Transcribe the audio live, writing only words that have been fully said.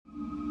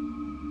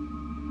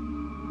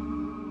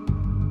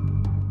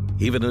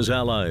even as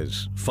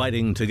allies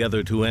fighting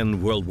together to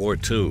end World War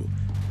II.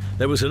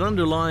 There was an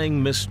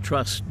underlying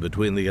mistrust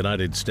between the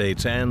United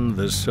States and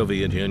the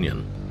Soviet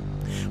Union.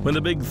 When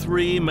the Big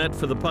Three met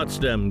for the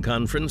Potsdam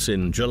Conference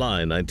in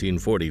July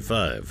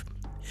 1945,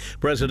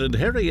 President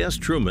Harry S.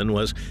 Truman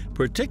was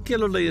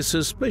particularly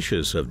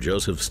suspicious of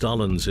Joseph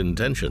Stalin's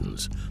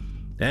intentions.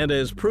 And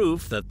as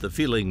proof that the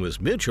feeling was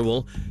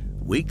mutual,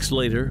 weeks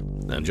later,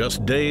 and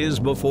just days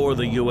before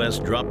the U.S.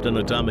 dropped an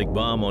atomic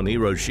bomb on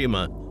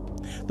Hiroshima,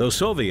 the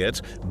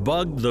Soviets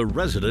bugged the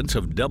residence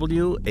of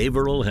W.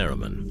 Averill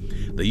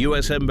Harriman, the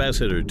U.S.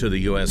 ambassador to the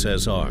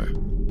U.S.S.R.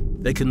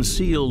 They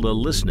concealed a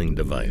listening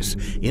device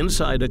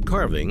inside a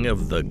carving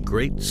of the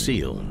Great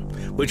Seal,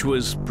 which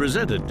was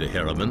presented to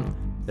Harriman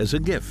as a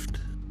gift.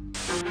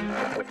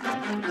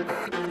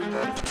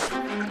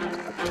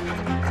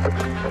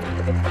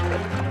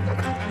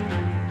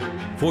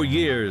 For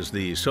years,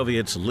 the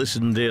Soviets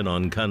listened in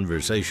on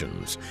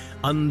conversations,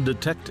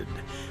 undetected,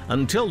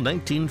 until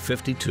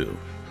 1952,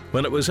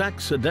 when it was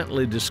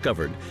accidentally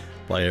discovered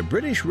by a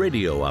British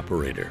radio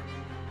operator.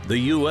 The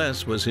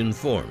U.S. was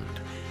informed,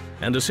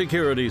 and a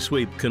security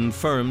sweep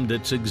confirmed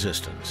its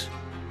existence.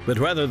 But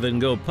rather than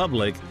go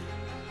public,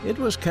 it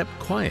was kept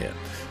quiet.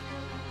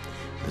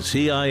 The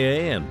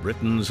CIA and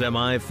Britain's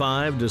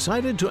MI5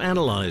 decided to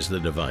analyze the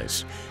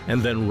device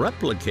and then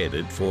replicate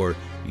it for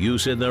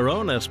use in their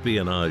own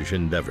espionage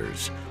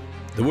endeavors.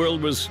 The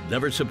world was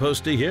never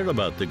supposed to hear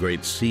about the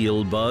Great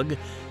Seal bug,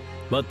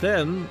 but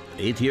then,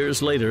 8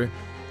 years later,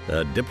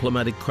 a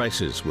diplomatic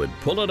crisis would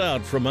pull it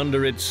out from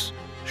under its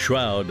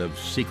shroud of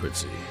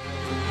secrecy.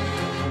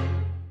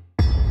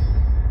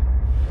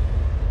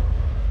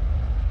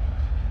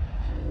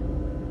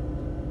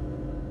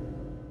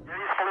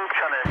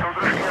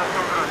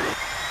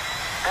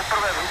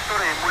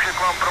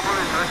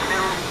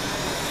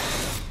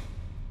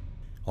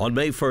 On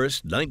May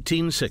 1st,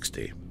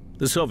 1960,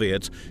 the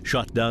Soviets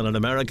shot down an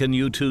American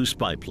U-2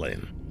 spy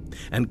plane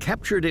and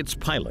captured its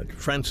pilot,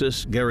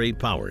 Francis Gary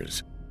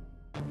Powers.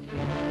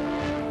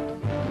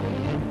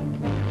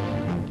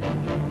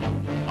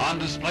 On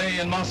display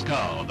in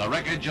Moscow, the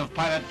wreckage of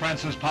pilot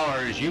Francis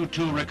Powers'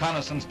 U-2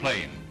 reconnaissance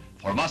plane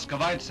for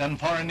Muscovites and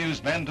foreign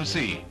newsmen to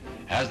see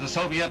as the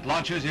Soviet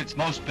launches its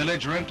most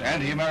belligerent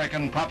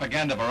anti-American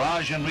propaganda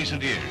barrage in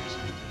recent years.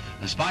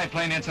 The spy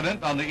plane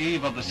incident on the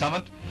eve of the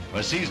summit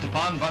was seized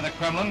upon by the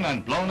Kremlin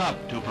and blown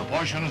up to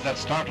proportions that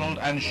startled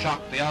and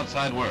shocked the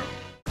outside world.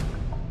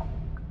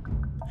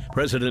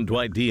 President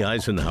Dwight D.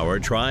 Eisenhower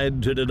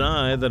tried to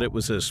deny that it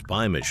was a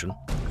spy mission,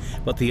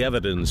 but the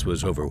evidence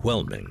was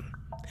overwhelming.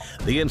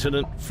 The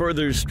incident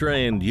further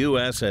strained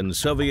U.S. and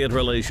Soviet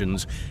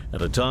relations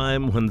at a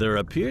time when there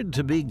appeared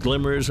to be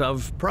glimmers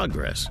of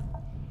progress.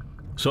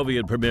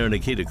 Soviet Premier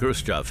Nikita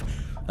Khrushchev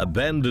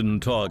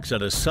abandoned talks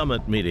at a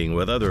summit meeting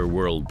with other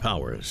world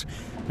powers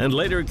and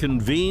later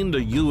convened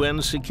a UN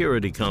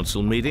Security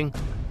Council meeting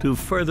to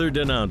further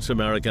denounce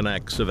American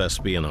acts of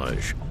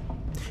espionage.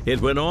 It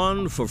went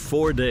on for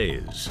 4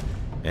 days,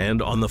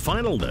 and on the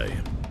final day,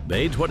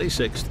 May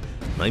 26,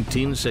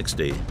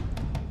 1960,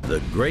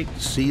 the Great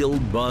Seal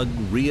bug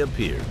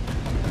reappeared.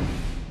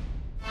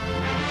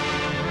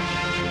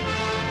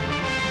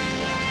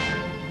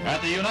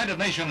 At the United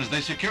Nations,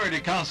 the Security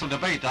Council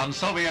debate on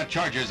Soviet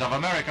charges of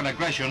American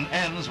aggression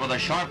ends with a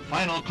sharp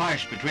final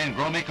clash between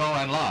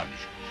Gromyko and Lodge.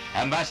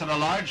 Ambassador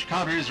Lodge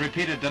counters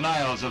repeated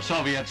denials of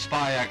Soviet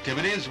spy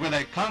activities with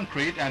a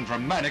concrete and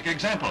dramatic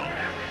example.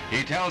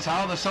 He tells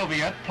how the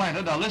Soviet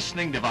planted a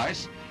listening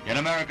device in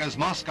America's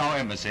Moscow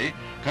embassy,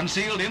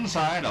 concealed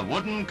inside a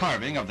wooden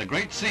carving of the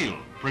Great Seal,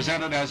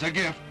 presented as a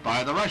gift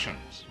by the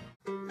Russians.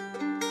 Go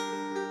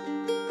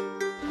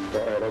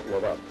ahead, open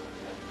it up.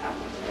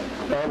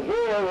 And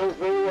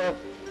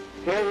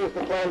here is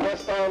the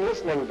clandestine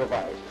listening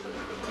device.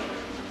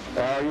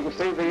 You can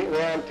see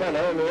the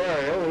antenna in the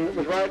aerial, and it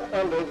was right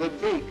under the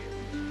beak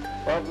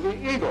of the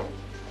eagle.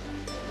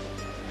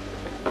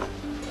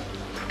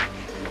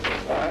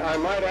 I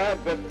might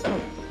add that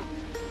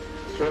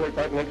it's really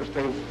quite an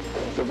interesting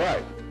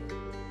device.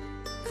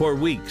 For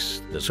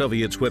weeks, the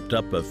Soviets whipped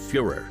up a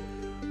furor,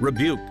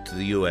 rebuked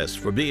the U.S.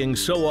 for being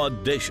so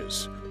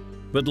audacious.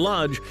 But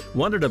Lodge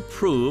wanted to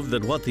prove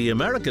that what the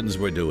Americans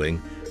were doing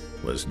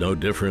was no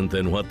different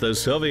than what the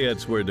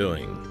Soviets were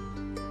doing.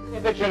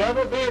 If it should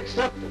ever be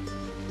accepted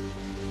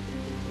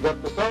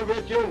that the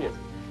Soviet Union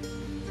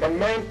can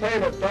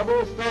maintain a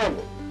double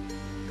standard,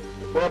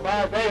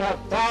 whereby they have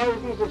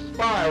thousands of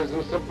spies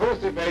and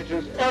subversive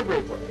agents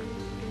everywhere,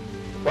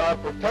 while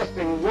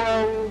protesting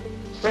one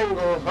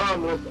single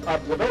harmless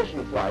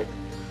observation flight,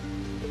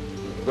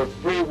 the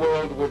free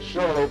world would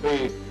surely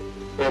be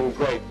in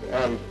great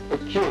and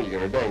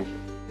peculiar danger.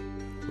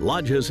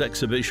 Lodge's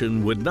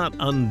exhibition would not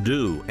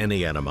undo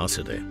any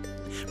animosity,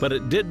 but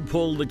it did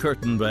pull the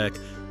curtain back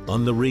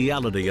on the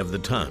reality of the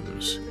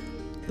times.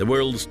 The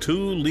world's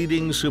two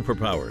leading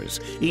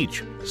superpowers,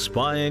 each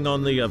spying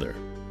on the other,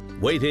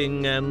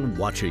 waiting and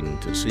watching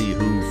to see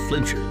who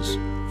flinches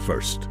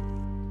first.